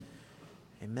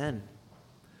Amen.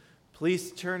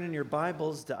 Please turn in your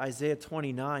Bibles to Isaiah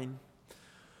 29.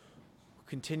 We'll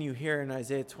continue here in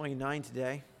Isaiah 29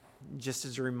 today. Just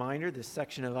as a reminder, this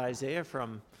section of Isaiah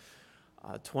from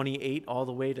 28 all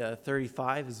the way to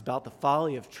 35 is about the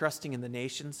folly of trusting in the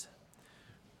nations.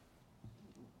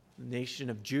 The nation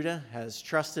of Judah has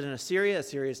trusted in Assyria.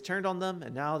 Assyria has turned on them,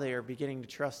 and now they are beginning to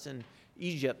trust in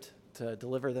Egypt to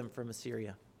deliver them from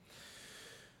Assyria.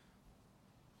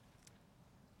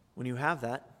 When you have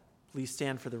that, please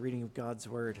stand for the reading of God's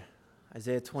word.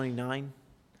 Isaiah 29.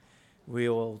 We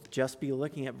will just be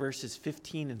looking at verses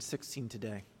 15 and 16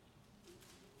 today.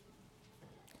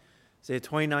 Isaiah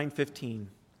 29:15.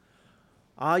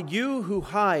 Ah, you who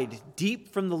hide deep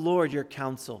from the Lord your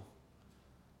counsel,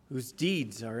 whose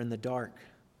deeds are in the dark,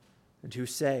 and who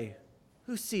say,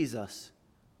 who sees us?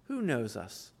 Who knows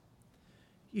us?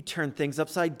 You turn things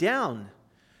upside down.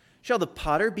 Shall the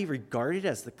potter be regarded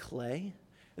as the clay?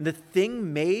 And the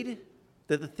thing made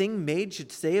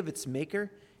should say of its maker,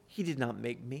 he did not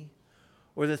make me.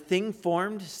 Or the thing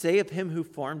formed say of him who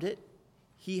formed it,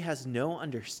 he has no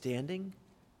understanding.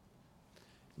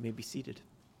 You may be seated.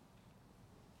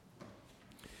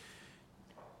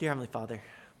 Dear Heavenly Father,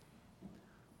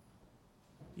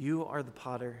 you are the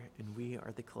potter and we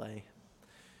are the clay.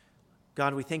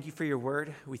 God, we thank you for your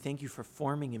word. We thank you for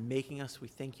forming and making us. We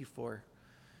thank you for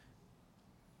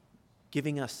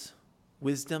giving us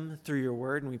wisdom through your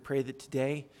word, and we pray that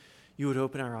today you would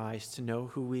open our eyes to know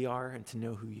who we are and to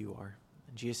know who you are.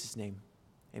 In Jesus' name,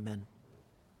 amen.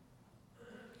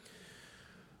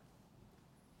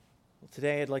 Well,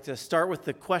 today I'd like to start with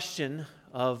the question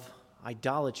of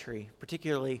idolatry,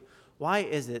 particularly why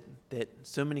is it that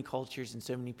so many cultures and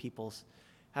so many peoples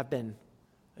have been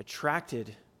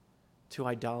attracted to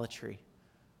idolatry?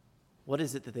 What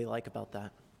is it that they like about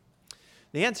that?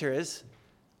 The answer is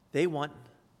they want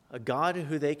a God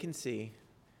who they can see,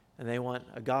 and they want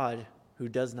a God who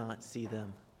does not see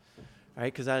them.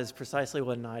 Right? Because that is precisely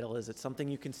what an idol is. It's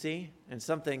something you can see and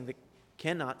something that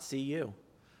cannot see you.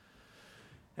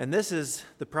 And this is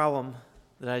the problem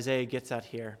that Isaiah gets at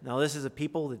here. Now, this is a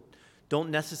people that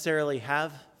don't necessarily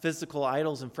have physical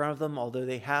idols in front of them, although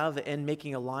they have, in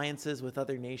making alliances with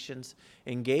other nations,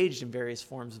 engaged in various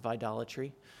forms of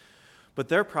idolatry. But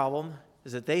their problem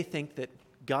is that they think that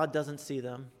God doesn't see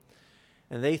them,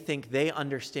 and they think they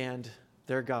understand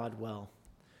their God well.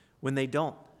 When they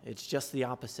don't, it's just the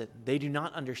opposite. They do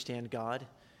not understand God,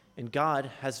 and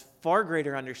God has far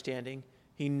greater understanding.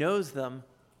 He knows them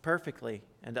perfectly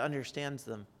and understands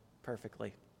them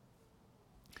perfectly.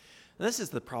 And this is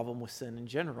the problem with sin in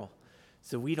general.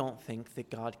 So we don't think that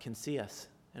God can see us,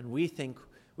 and we think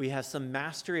we have some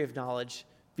mastery of knowledge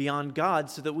beyond God,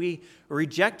 so that we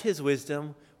reject his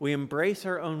wisdom, we embrace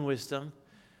our own wisdom,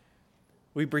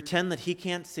 we pretend that he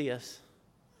can't see us,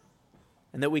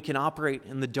 and that we can operate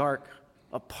in the dark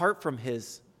apart from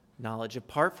his knowledge,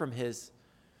 apart from his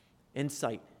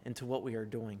insight into what we are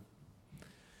doing.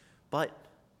 But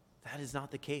that is not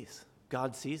the case.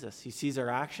 God sees us. He sees our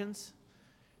actions.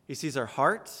 He sees our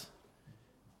hearts.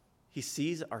 He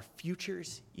sees our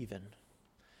futures even.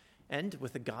 And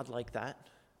with a God like that,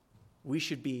 we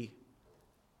should be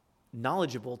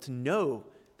knowledgeable to know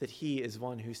that he is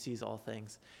one who sees all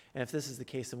things. And if this is the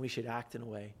case, then we should act in a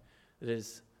way that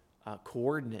is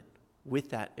coordinate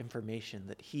with that information,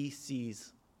 that he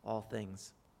sees all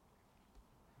things.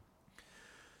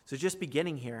 So just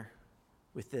beginning here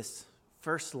with this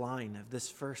first line of this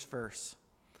first verse.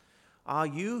 Ah,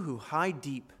 you who hide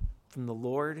deep from the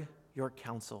Lord your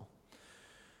counsel.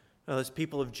 Now, those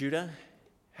people of Judah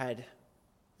had,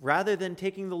 rather than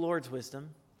taking the Lord's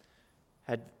wisdom,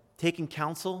 had taken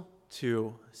counsel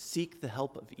to seek the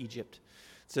help of Egypt.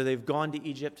 So they've gone to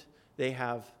Egypt. They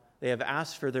have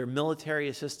asked for their military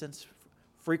assistance.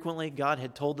 Frequently, God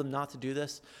had told them not to do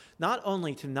this, not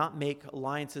only to not make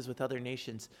alliances with other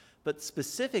nations, but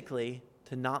specifically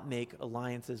to not make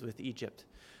alliances with Egypt.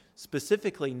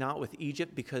 Specifically not with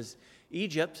Egypt, because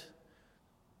Egypt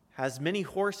has many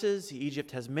horses,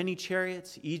 Egypt has many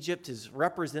chariots, Egypt is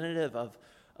representative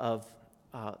of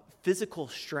physical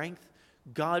strength.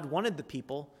 God wanted the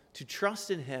people to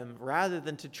trust in him rather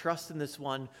than to trust in this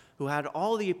one who had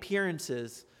all the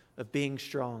appearances of being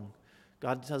strong.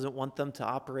 God doesn't want them to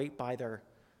operate by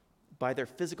their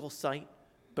physical sight,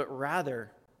 but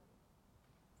rather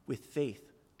with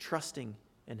faith, trusting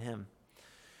in him.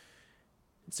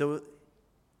 So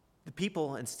the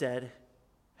people instead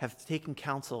have taken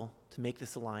counsel to make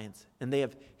this alliance, and they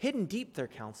have hidden deep their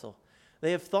counsel.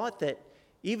 They have thought that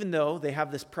even though they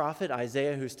have this prophet,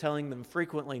 Isaiah, who's telling them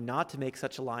frequently not to make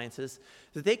such alliances,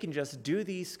 that they can just do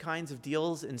these kinds of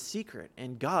deals in secret,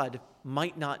 and God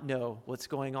might not know what's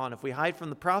going on. If we hide from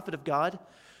the prophet of God,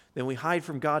 then we hide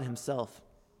from God himself.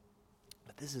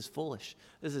 But this is foolish.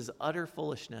 This is utter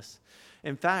foolishness.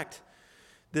 In fact,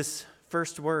 this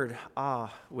first word,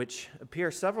 which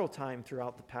appears several times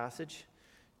throughout the passage,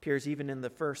 appears even in the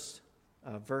first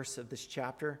verse of this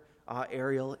chapter,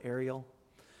 Ariel.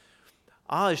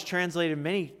 Is translated in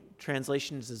many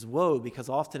translations as woe because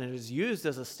often it is used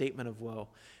as a statement of woe.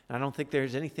 And I don't think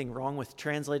there's anything wrong with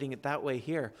translating it that way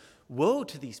here. Woe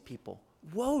to these people.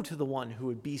 Woe to the one who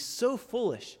would be so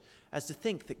foolish as to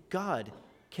think that God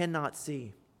cannot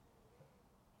see.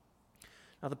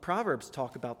 Now, the Proverbs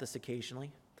talk about this occasionally.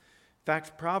 In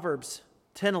fact, Proverbs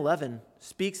 10:11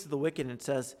 speaks to the wicked and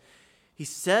says, he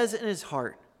says in his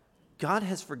heart, God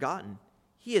has forgotten.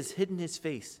 He has hidden his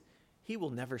face. He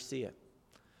will never see it.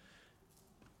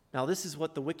 Now, this is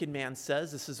what the wicked man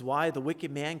says. This is why the wicked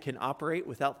man can operate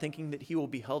without thinking that he will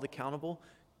be held accountable,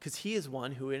 because he is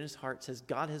one who in his heart says,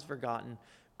 God has forgotten,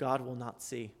 God will not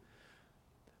see.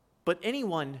 But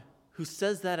anyone who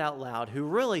says that out loud, who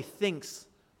really thinks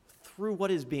through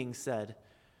what is being said,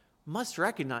 must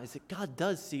recognize that God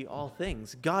does see all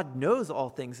things. God knows all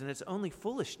things, and it's only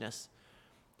foolishness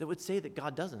that would say that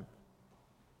God doesn't.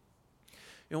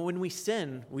 You know, when we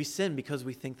sin because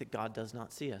we think that God does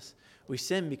not see us. We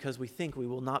sin because we think we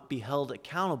will not be held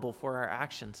accountable for our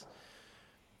actions.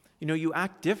 You know, you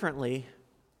act differently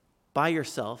by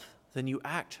yourself than you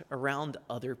act around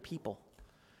other people,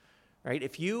 right?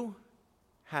 If you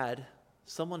had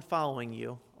someone following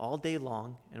you all day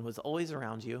long and was always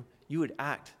around you, you would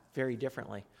act very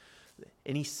differently.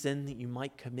 Any sin that you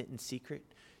might commit in secret,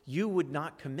 you would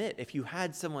not commit if you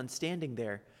had someone standing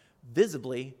there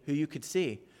visibly who you could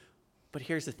see. But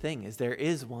here's the thing, is there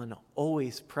is one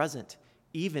always present,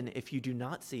 even if you do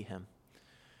not see him.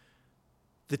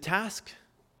 The task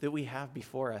that we have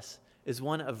before us is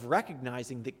one of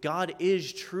recognizing that God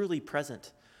is truly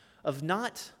present, of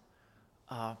not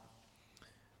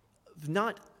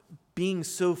being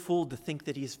so fooled to think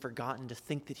that he's forgotten, to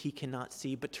think that he cannot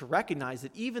see, but to recognize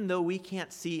that even though we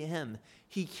can't see him,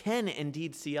 he can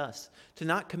indeed see us. To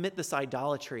not commit this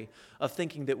idolatry of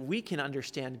thinking that we can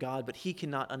understand God, but he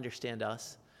cannot understand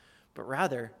us. But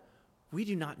rather, we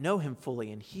do not know him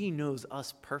fully, and he knows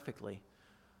us perfectly.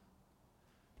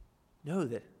 Know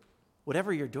that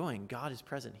whatever you're doing, God is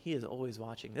present. He is always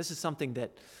watching. This is something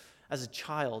that, as a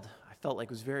child, I felt like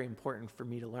was very important for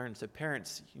me to learn. So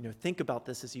parents, think about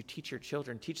this as you teach your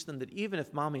children. Teach them that even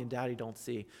if mommy and daddy don't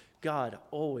see, God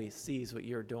always sees what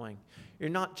you're doing. You're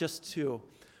not just to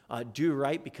do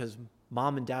right because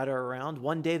mom and dad are around.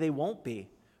 One day they won't be.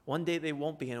 One day they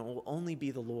won't be, and it will only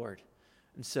be the Lord.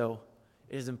 And so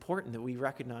it is important that we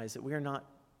recognize that we are not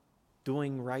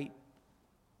doing right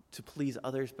to please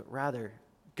others, but rather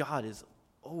God is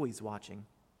always watching.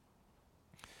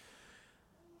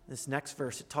 This next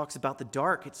verse, it talks about the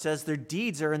dark. It says their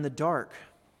deeds are in the dark.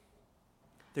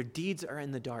 Their deeds are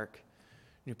in the dark.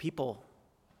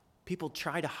 People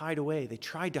try to hide away. They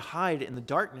try to hide in the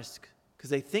darkness because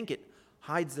they think it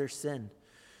hides their sin.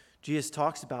 Jesus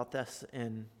talks about this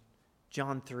in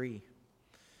John 3.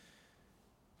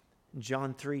 In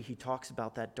John 3, he talks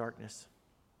about that darkness.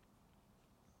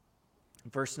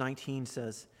 Verse 19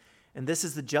 says, and this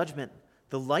is the judgment.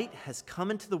 The light has come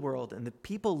into the world, and the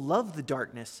people love the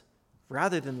darkness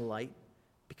rather than the light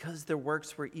because their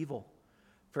works were evil.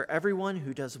 For everyone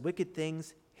who does wicked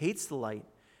things hates the light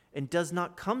and does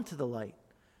not come to the light,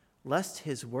 lest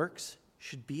his works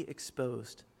should be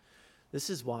exposed. This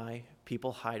is why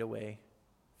people hide away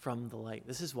from the light.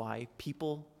 This is why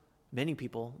many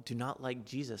people do not like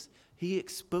Jesus. He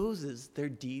exposes their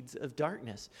deeds of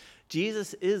darkness.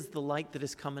 Jesus is the light that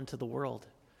has come into the world.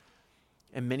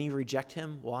 And many reject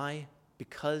him. Why?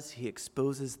 Because he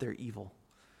exposes their evil.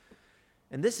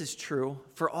 And this is true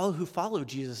for all who follow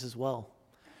Jesus as well.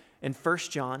 In 1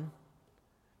 John,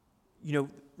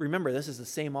 remember this is the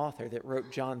same author that wrote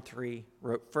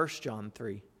 1 John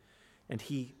 3. And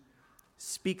he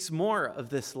speaks more of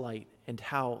this light and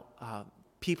how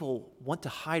people want to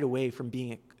hide away from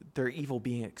their evil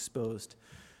being exposed.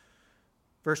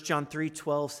 1 John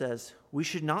 3:12 says, we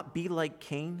should not be like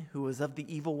Cain, who was of the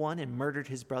evil one and murdered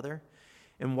his brother.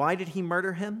 And why did he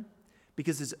murder him?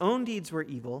 Because his own deeds were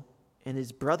evil and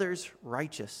his brother's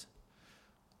righteous.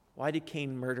 Why did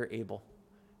Cain murder Abel?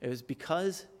 It was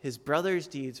because his brother's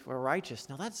deeds were righteous.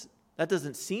 Now that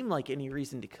doesn't seem like any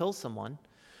reason to kill someone,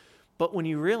 but when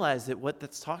you realize that what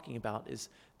that's talking about is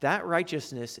that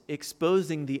righteousness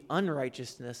exposing the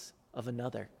unrighteousness of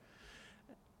another.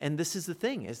 And this is the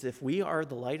thing, is if we are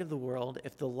the light of the world,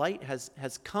 if the light has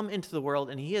come into the world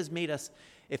and he has made us,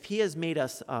 if he has made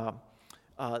us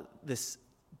this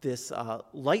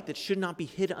light that should not be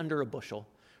hid under a bushel,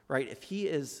 right? If he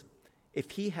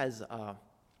has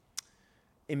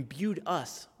imbued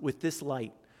us with this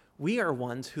light, we are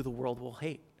ones who the world will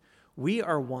hate. We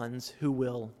are ones who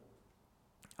will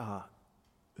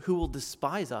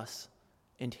despise us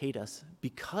and hate us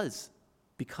because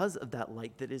of that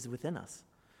light that is within us.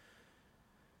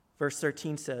 Verse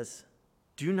 13 says,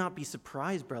 "Do not be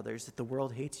surprised, brothers, that the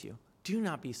world hates you." Do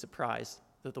not be surprised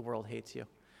that the world hates you.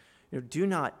 Do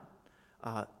not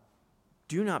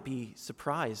be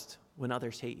surprised when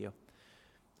others hate you.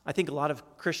 I think a lot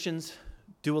of Christians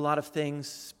do a lot of things,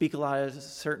 speak a lot of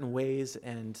certain ways,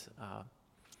 and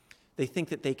they think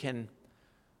that they can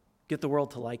get the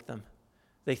world to like them.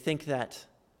 They think that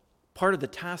part of the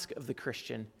task of the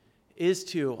Christian is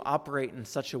to operate in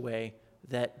such a way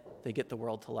that they get the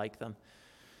world to like them.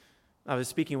 I was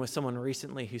speaking with someone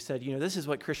recently who said, this is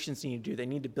what Christians need to do. They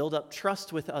need to build up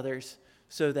trust with others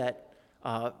so that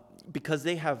because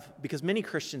many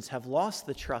Christians have lost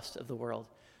the trust of the world.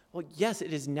 Well, yes,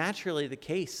 it is naturally the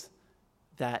case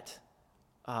that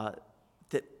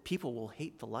people will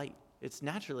hate the light. It's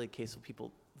naturally the case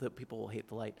that people will hate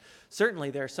the light. Certainly,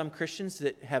 there are some Christians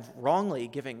that have wrongly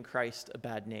given Christ a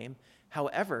bad name.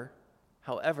 However,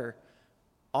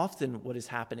 often what is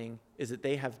happening is that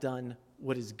they have done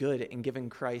what is good and given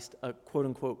Christ a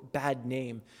quote-unquote bad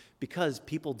name because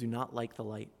people do not like the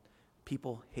light.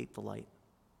 People hate the light.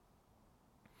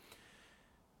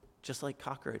 Just like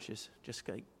cockroaches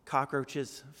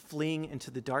fleeing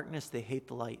into the darkness, they hate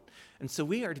the light. And so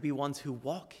we are to be ones who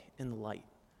walk in the light,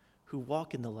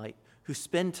 who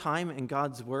spend time in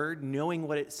God's word, knowing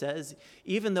what it says,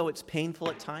 even though it's painful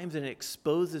at times and it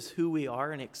exposes who we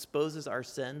are and exposes our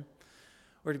sin.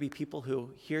 We're to be people who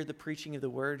hear the preaching of the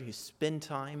word, who spend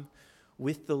time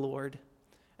with the Lord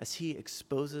as he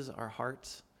exposes our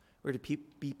hearts. We're to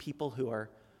be people who are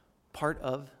part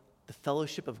of the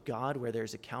fellowship of God where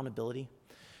there's accountability.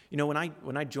 When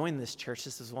I joined this church,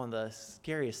 this is one of the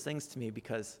scariest things to me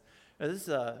because this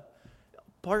is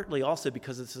partly also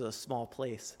because this is a small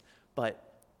place,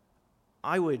 but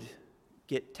I would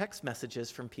get text messages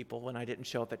from people when I didn't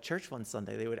show up at church one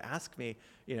Sunday. They would ask me,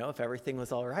 if everything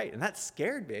was all right, and that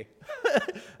scared me.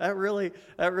 That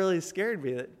really scared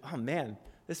me. That, oh man,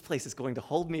 this place is going to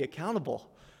hold me accountable.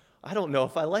 I don't know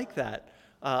if I like that.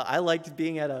 I liked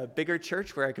being at a bigger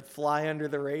church where I could fly under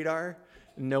the radar.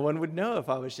 No one would know if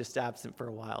I was just absent for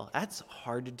a while. That's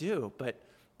hard to do, but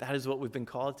that is what we've been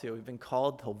called to. We've been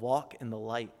called to walk in the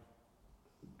light.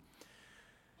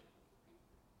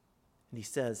 And he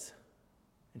says,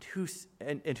 and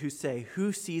who say,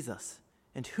 who sees us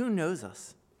and who knows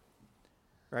us?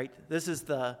 Right? This is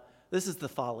the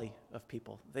folly of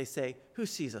people. They say, who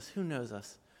sees us? Who knows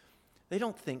us? They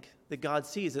don't think that God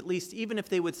sees, at least even if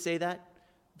they would say that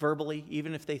verbally,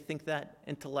 even if they think that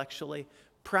intellectually,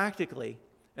 practically,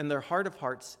 in their heart of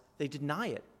hearts, they deny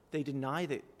it. They deny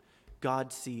that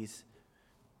God sees,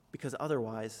 because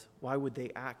otherwise, why would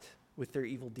they act with their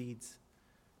evil deeds?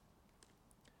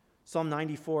 Psalm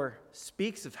 94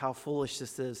 speaks of how foolish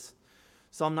this is.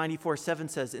 Psalm 94:7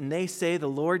 says, "And they say, the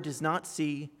Lord does not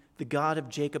see, the God of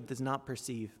Jacob does not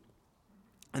perceive."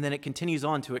 And then it continues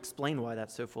on to explain why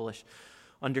that's so foolish.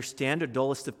 "Understand, O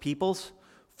dullest of peoples,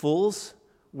 fools,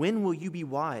 when will you be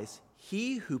wise?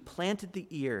 He who planted the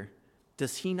ear,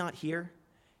 does he not hear?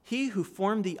 He who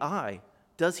formed the eye,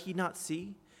 does he not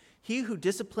see? He who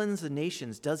disciplines the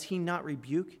nations, does he not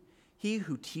rebuke? He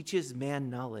who teaches man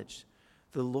knowledge.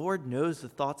 The Lord knows the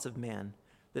thoughts of man,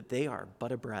 that they are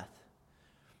but a breath."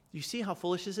 You see how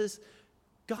foolish this is?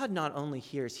 God not only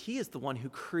hears, he is the one who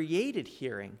created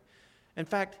hearing. In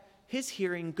fact, his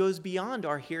hearing goes beyond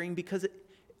our hearing because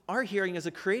our hearing is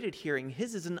a created hearing.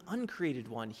 His is an uncreated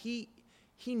one. He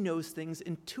knows things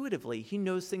intuitively. He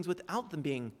knows things without them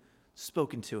being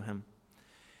spoken to him.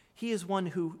 He is one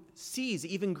who sees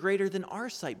even greater than our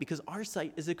sight because our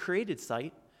sight is a created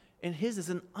sight and his is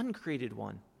an uncreated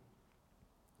one.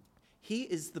 He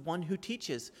is the one who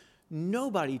teaches.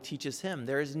 Nobody teaches him.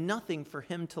 There is nothing for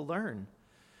him to learn.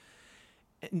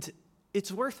 And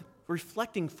it's worth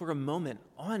reflecting for a moment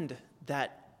on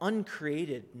that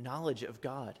uncreated knowledge of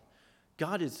God.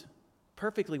 God is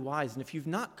perfectly wise, and if you've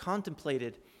not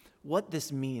contemplated what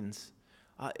this means,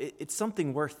 it's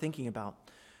something worth thinking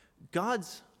about.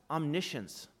 God's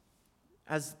omniscience,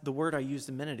 as the word I used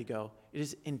a minute ago, it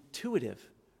is intuitive,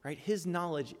 right? His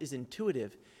knowledge is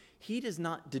intuitive. He does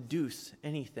not deduce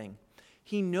anything.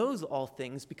 He knows all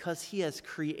things because he has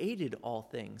created all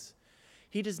things.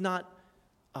 He does not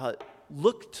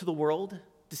look to the world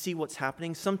to see what's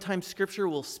happening. Sometimes Scripture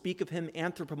will speak of him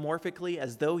anthropomorphically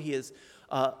as though he is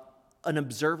an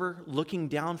observer looking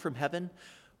down from heaven.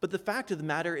 But the fact of the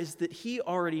matter is that he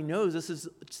already knows. This is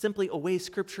simply a way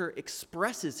Scripture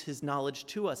expresses his knowledge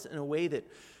to us in a way that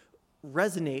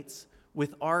resonates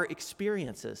with our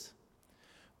experiences.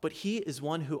 But he is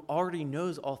one who already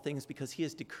knows all things because he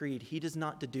has decreed. He does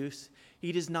not deduce.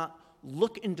 He does not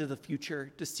look into the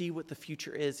future to see what the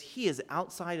future is. He is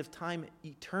outside of time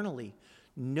eternally,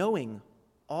 knowing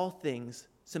all things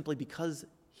simply because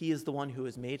he is the one who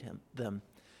has made them.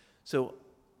 So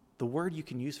the word you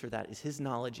can use for that is his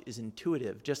knowledge is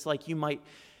intuitive. Just like you might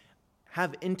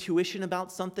have intuition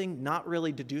about something, not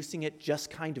really deducing it, just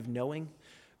kind of knowing,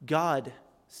 God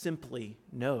simply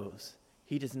knows.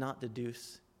 He does not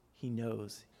deduce. He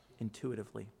knows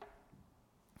intuitively.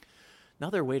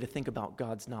 Another way to think about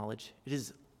God's knowledge, it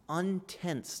is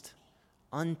untensed.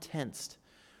 Untensed.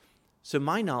 So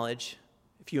my knowledge,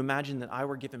 if you imagine that I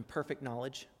were given perfect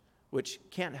knowledge, which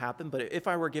can't happen, but if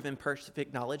I were given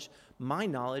perfect knowledge, my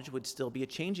knowledge would still be a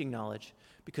changing knowledge.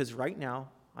 Because right now,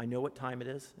 I know what time it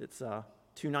is. It's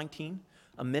 2:19.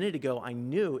 A minute ago, I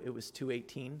knew it was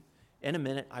 2:18. In a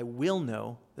minute, I will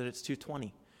know that it's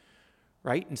 2:20.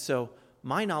 Right? And so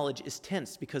my knowledge is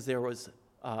tense because there was,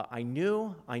 I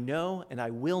knew, I know, and I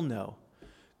will know.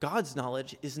 God's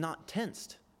knowledge is not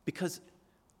tensed because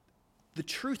the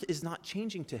truth is not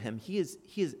changing to him.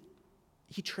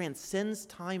 He transcends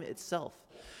time itself.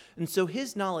 And so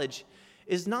his knowledge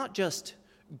is not just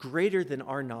greater than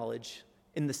our knowledge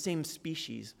in the same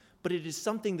species, but it is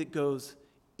something that goes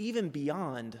even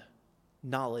beyond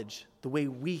knowledge, the way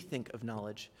we think of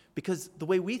knowledge. Because the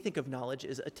way we think of knowledge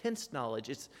is a tensed knowledge.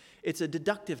 It's a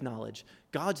deductive knowledge.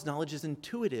 God's knowledge is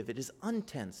intuitive. It is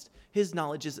untensed. His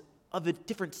knowledge is of a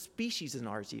different species than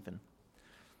ours even.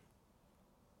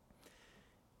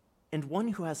 And one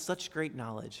who has such great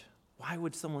knowledge, why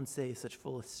would someone say such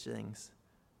foolish things?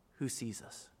 Who sees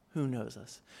us? Who knows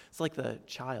us? It's like the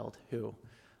child who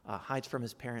hides from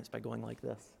his parents by going like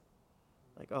this.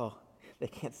 Like, oh, they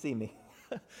can't see me.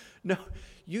 No,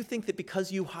 you think that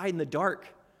because you hide in the dark,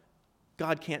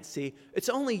 God can't see. It's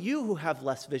only you who have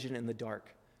less vision in the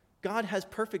dark. God has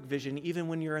perfect vision even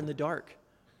when you're in the dark.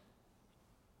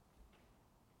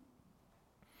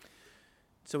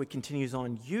 So it continues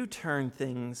on. You turn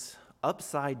things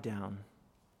upside down.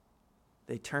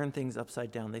 They turn things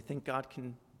upside down. They think God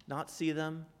can not see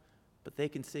them, but they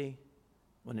can see,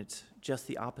 when it's just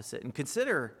the opposite. And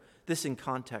consider this in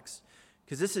context,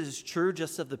 because this is true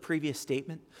just of the previous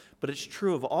statement, but it's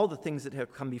true of all the things that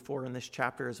have come before in this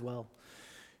chapter as well.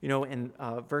 You know, in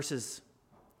verses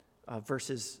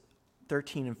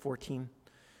 13 and 14,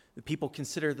 the people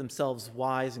consider themselves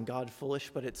wise and God foolish,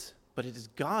 but it is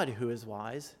God who is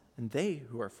wise and they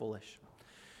who are foolish.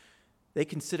 They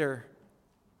consider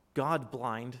God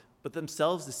blind, but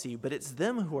themselves to see, but it's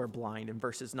them who are blind in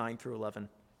verses 9 through 11.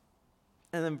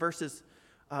 And then verses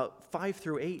 5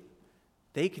 through 8,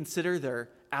 they consider their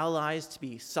allies to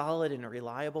be solid and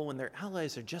reliable when their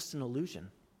allies are just an illusion.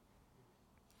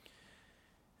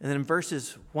 And then in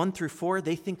verses 1 through 4,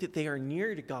 they think that they are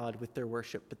near to God with their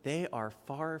worship, but they are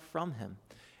far from him.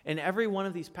 In every one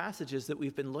of these passages that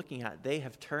we've been looking at, they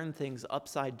have turned things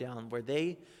upside down, where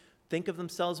they think of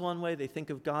themselves one way, they think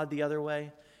of God the other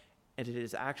way, and it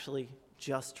is actually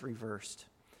just reversed.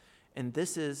 And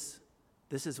this is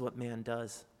what man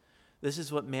does. This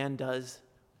is what man does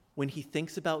when he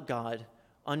thinks about God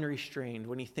unrestrained,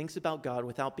 when he thinks about God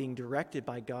without being directed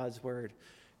by God's word.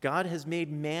 God has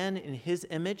made man in his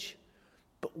image,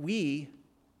 but we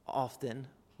often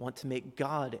want to make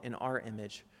God in our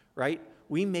image, right?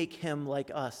 We make him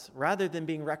like us. Rather than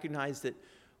being recognized that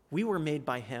we were made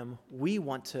by him, we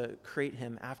want to create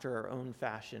him after our own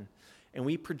fashion. And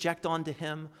we project onto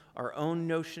him our own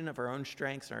notion of our own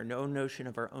strengths and our own notion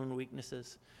of our own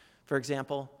weaknesses. For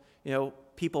example, you know,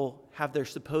 people have their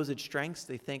supposed strengths.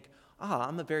 They think,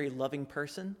 I'm a very loving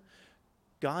person.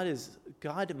 God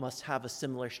must have a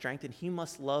similar strength, and he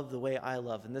must love the way I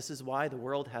love. And this is why the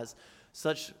world has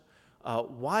such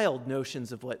wild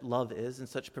notions of what love is and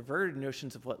such perverted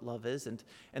notions of what love is.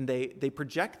 And they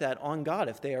project that on God.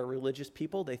 If they are religious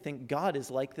people, they think God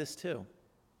is like this too.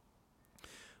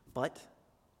 But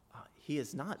he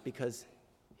is not, because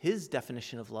his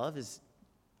definition of love is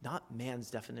not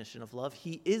man's definition of love.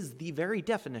 He is the very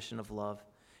definition of love.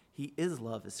 He is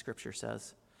love, as Scripture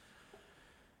says.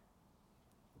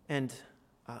 And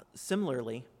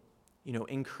similarly, you know,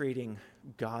 in creating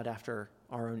God after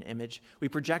our own image, we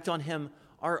project on him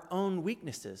our own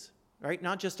weaknesses, right?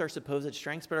 Not just our supposed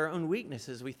strengths, but our own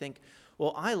weaknesses. We think,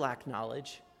 well, I lack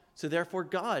knowledge, so therefore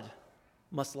God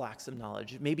must lack some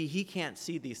knowledge. Maybe he can't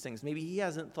see these things. Maybe he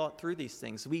hasn't thought through these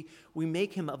things. We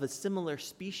make him of a similar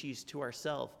species to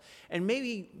ourselves. And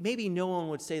maybe no one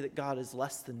would say that God is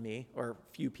less than me, or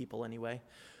few people anyway,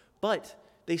 but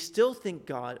they still think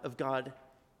of God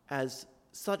as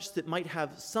such that might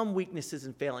have some weaknesses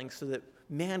and failings so that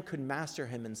man could master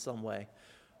him in some way.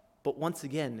 But once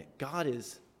again, God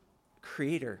is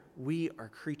creator. We are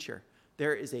creature.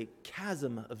 There is a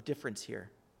chasm of difference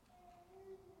here.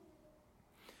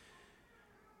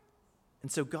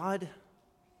 And so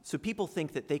people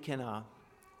think that they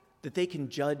can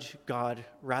judge God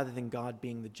rather than God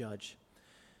being the judge.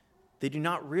 They do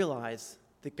not realize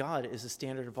that God is the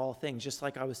standard of all things, just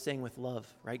like I was saying with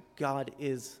love, right? God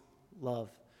is love.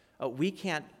 We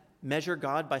can't measure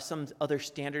God by some other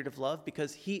standard of love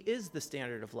because he is the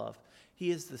standard of love. He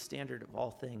is the standard of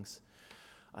all things.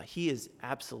 He is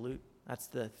absolute. That's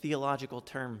the theological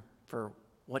term for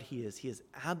what he is. He is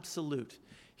absolute.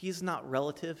 He is not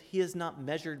relative. He is not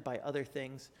measured by other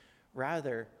things.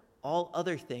 Rather, all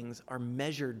other things are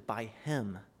measured by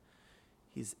him.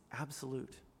 He's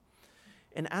absolute.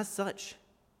 And as such,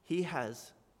 he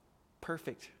has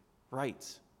perfect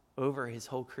rights over his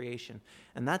whole creation.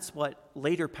 And that's what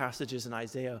later passages in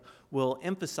Isaiah will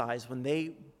emphasize when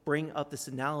they bring up this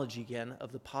analogy again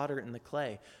of the potter and the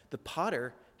clay. The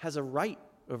potter has a right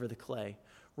over the clay.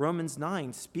 Romans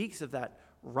 9 speaks of that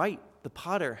right the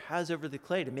potter has over the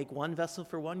clay to make one vessel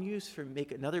for one use, for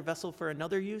make another vessel for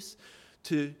another use,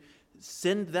 to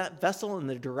send that vessel in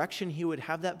the direction he would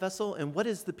have that vessel. And what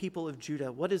is the people of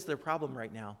Judah? What is their problem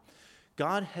right now?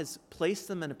 God has placed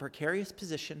them in a precarious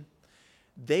position.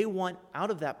 They want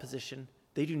out of that position.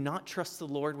 They do not trust the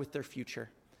Lord with their future.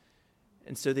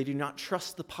 And so they do not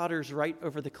trust the potter's right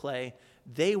over the clay.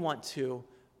 They want to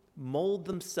mold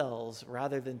themselves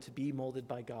rather than to be molded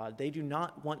by God. They do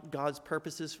not want God's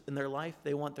purposes in their life.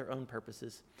 They want their own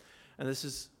purposes. And this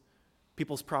is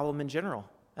people's problem in general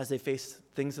as they face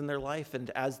things in their life and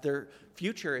as their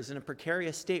future is in a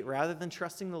precarious state. Rather than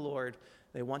trusting the Lord,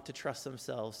 they want to trust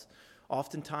themselves.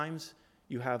 Oftentimes,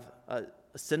 you have a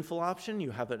sinful option,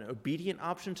 you have an obedient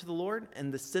option to the Lord,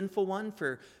 and the sinful one,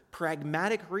 for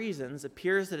pragmatic reasons,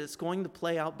 appears that it's going to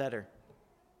play out better.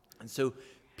 And so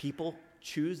people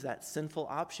choose that sinful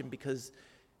option because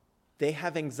they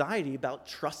have anxiety about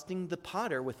trusting the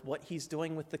potter with what he's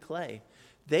doing with the clay.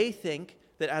 They think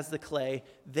that as the clay,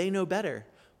 they know better,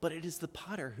 but it is the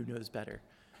potter who knows better.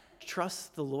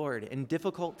 Trust the Lord. In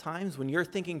difficult times, when you're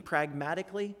thinking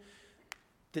pragmatically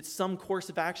that some course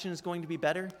of action is going to be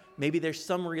better, maybe there's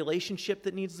some relationship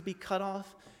that needs to be cut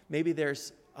off, maybe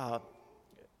there's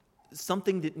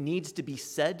something that needs to be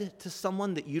said to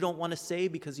someone that you don't want to say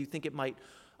because you think it might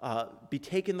be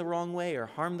taken the wrong way or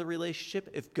harm the relationship.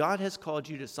 If God has called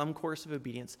you to some course of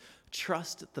obedience,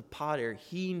 trust the potter.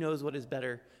 He knows what is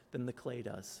better than the clay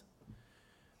does.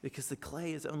 Because the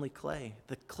clay is only clay.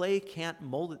 The clay can't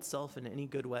mold itself in any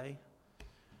good way.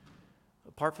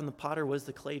 Apart from the potter, what does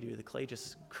the clay do? The clay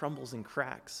just crumbles and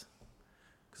cracks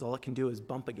because all it can do is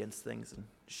bump against things and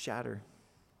shatter.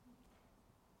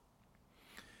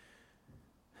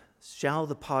 Shall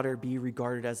the potter be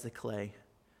regarded as the clay,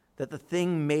 that the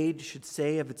thing made should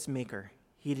say of its maker,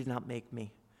 he did not make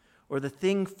me? Or the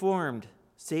thing formed,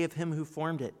 say of him who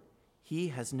formed it, he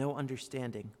has no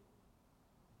understanding?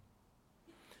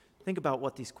 Think about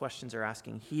what these questions are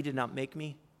asking. He did not make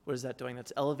me. What is that doing?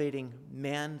 That's elevating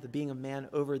man, the being of man,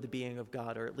 over the being of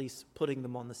God, or at least putting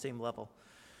them on the same level.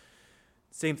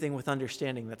 Same thing with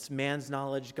understanding. That's man's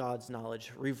knowledge, God's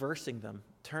knowledge, reversing them,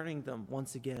 turning them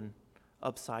once again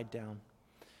upside down.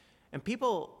 And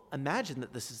people imagine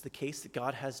that this is the case, that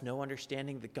God has no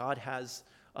understanding, that God has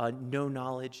no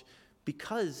knowledge,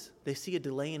 because they see a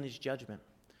delay in his judgment,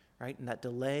 right? And that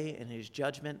delay in his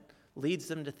judgment leads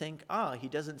them to think, he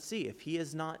doesn't see. If he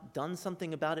has not done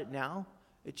something about it now,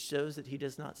 it shows that he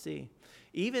does not see.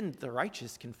 Even the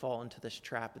righteous can fall into this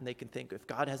trap, and they can think, if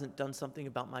God hasn't done something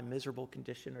about my miserable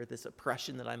condition or this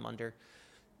oppression that I'm under,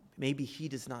 maybe he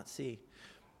does not see.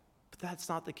 But that's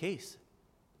not the case.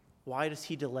 Why does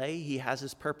he delay? He has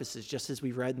his purposes, just as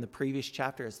we read in the previous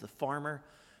chapter, as the farmer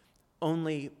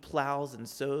only plows and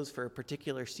sows for a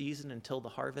particular season until the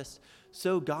harvest.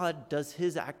 So God does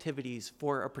his activities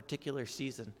for a particular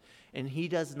season, and he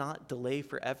does not delay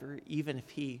forever, even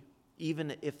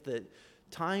if the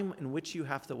time in which you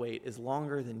have to wait is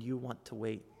longer than you want to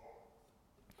wait.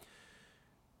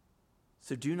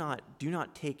 So do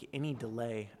not take any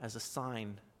delay as a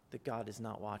sign that God is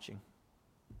not watching.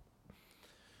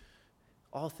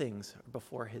 All things are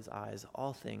before his eyes.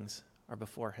 All things are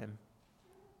before him.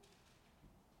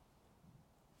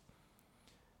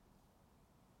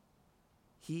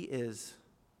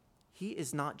 he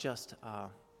is not just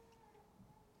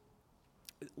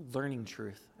learning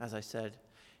truth, as I said.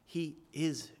 He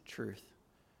is truth.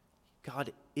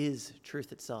 God is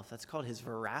truth itself. That's called his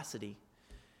veracity.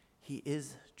 He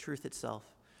is truth itself.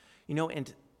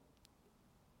 And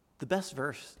the best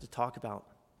verse to talk about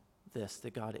this,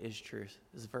 that God is truth,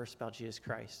 is a verse about Jesus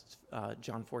Christ,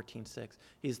 John 14:6.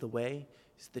 He is the way,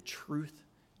 he's the truth,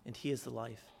 and he is the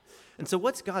life. And so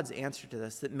what's God's answer to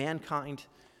this? That mankind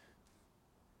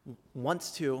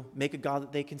wants to make a God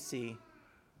that they can see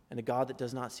and a God that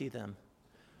does not see them.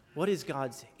 What is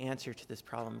God's answer to this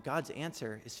problem? God's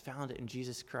answer is found in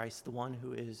Jesus Christ, the one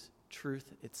who is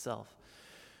truth itself.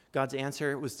 God's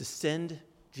answer was to send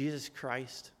Jesus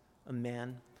Christ, a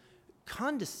man,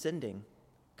 condescending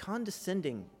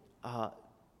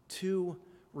to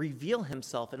reveal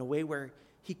himself in a way where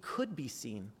he could be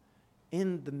seen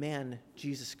in the man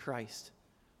Jesus Christ.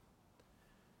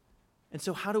 And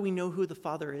so how do we know who the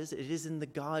Father is? It is in the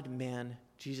God-man,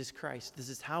 Jesus Christ. This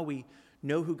is how we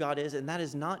know who God is, and that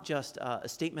is not just a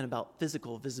statement about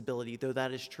physical visibility, though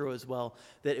that is true as well,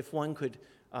 that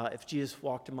if Jesus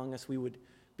walked among us, we would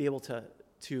be able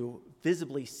to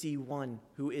visibly see one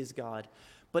who is God.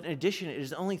 But in addition, it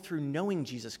is only through knowing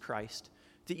Jesus Christ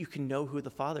that you can know who the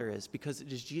Father is, because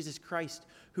it is Jesus Christ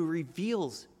who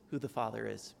reveals who the Father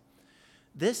is.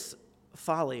 This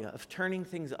folly of turning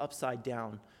things upside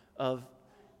down, of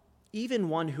even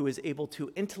one who is able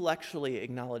to intellectually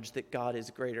acknowledge that God is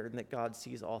greater and that God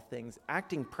sees all things,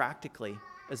 acting practically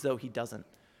as though he doesn't.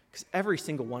 Because every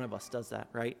single one of us does that,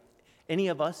 right? Any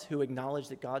of us who acknowledge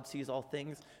that God sees all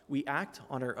things, we act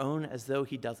on our own as though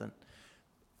he doesn't.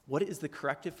 What is the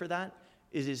corrective for that?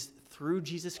 It is through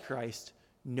Jesus Christ,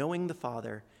 knowing the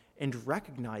Father and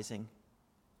recognizing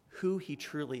who he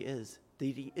truly is, that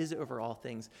he is over all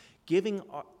things, giving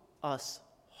us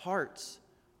hearts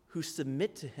who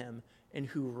submit to him and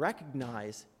who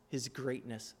recognize his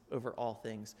greatness over all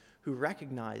things, who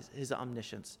recognize his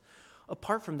omniscience.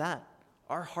 Apart from that,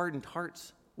 our hardened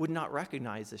hearts would not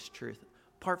recognize this truth.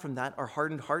 Apart from that, our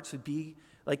hardened hearts would be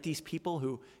like these people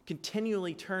who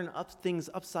continually turn things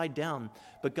upside down.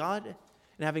 But God,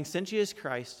 and having sent Jesus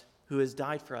Christ, who has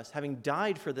died for us, having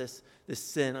died for this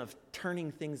sin of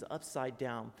turning things upside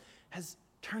down, has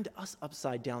turned us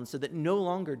upside down so that no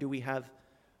longer do we have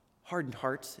hardened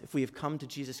hearts if we have come to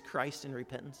Jesus Christ in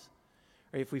repentance,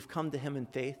 or if we've come to him in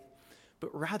faith,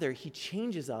 but rather he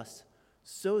changes us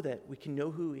so that we can know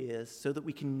who he is, so that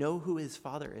we can know who his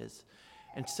Father is,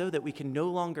 and so that we can no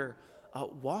longer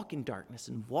walk in darkness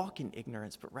and walk in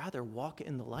ignorance, but rather walk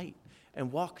in the light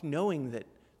and walk knowing that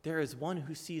there is one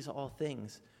who sees all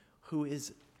things, who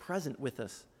is present with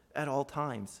us at all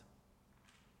times.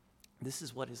 This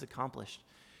is what is accomplished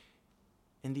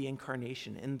in the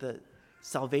incarnation, in the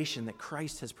salvation that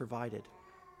Christ has provided.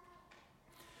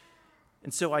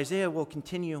 And so Isaiah will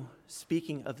continue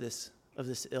speaking of this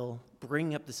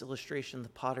bringing up this illustration of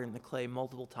the potter and the clay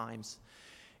multiple times.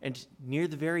 And near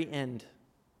the very end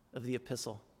of the near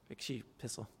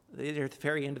the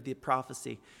very end of the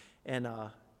prophecy, and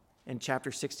in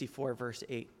chapter 64, verse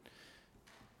 8,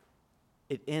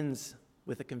 it ends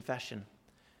with a confession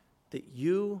that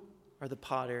you are the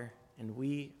potter and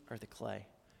we are the clay.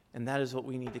 And that is what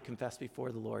we need to confess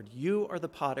before the Lord. You are the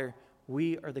potter,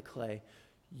 we are the clay.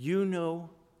 You know,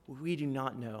 we do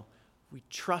not know. We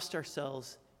trust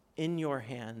ourselves in your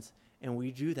hands, and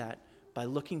we do that by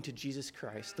looking to Jesus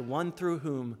Christ, the one through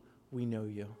whom we know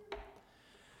you.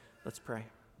 Let's pray.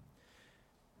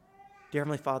 Dear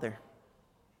Heavenly Father,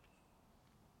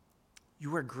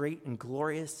 you are great and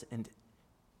glorious and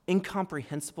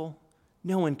incomprehensible.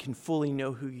 No one can fully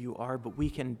know who you are, but we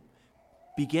can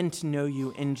begin to know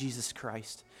you in Jesus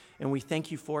Christ. And we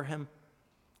thank you for him.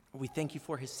 We thank you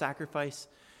for his sacrifice.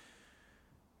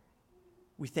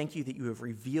 We thank you that you have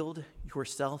revealed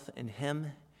yourself in him.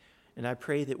 And I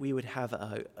pray that we would have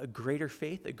a greater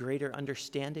faith, a greater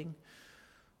understanding,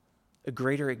 a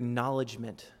greater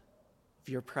acknowledgement of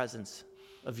your presence,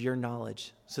 of your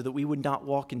knowledge, so that we would not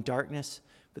walk in darkness,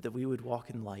 but that we would walk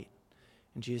in light.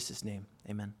 In Jesus' name,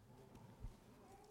 amen.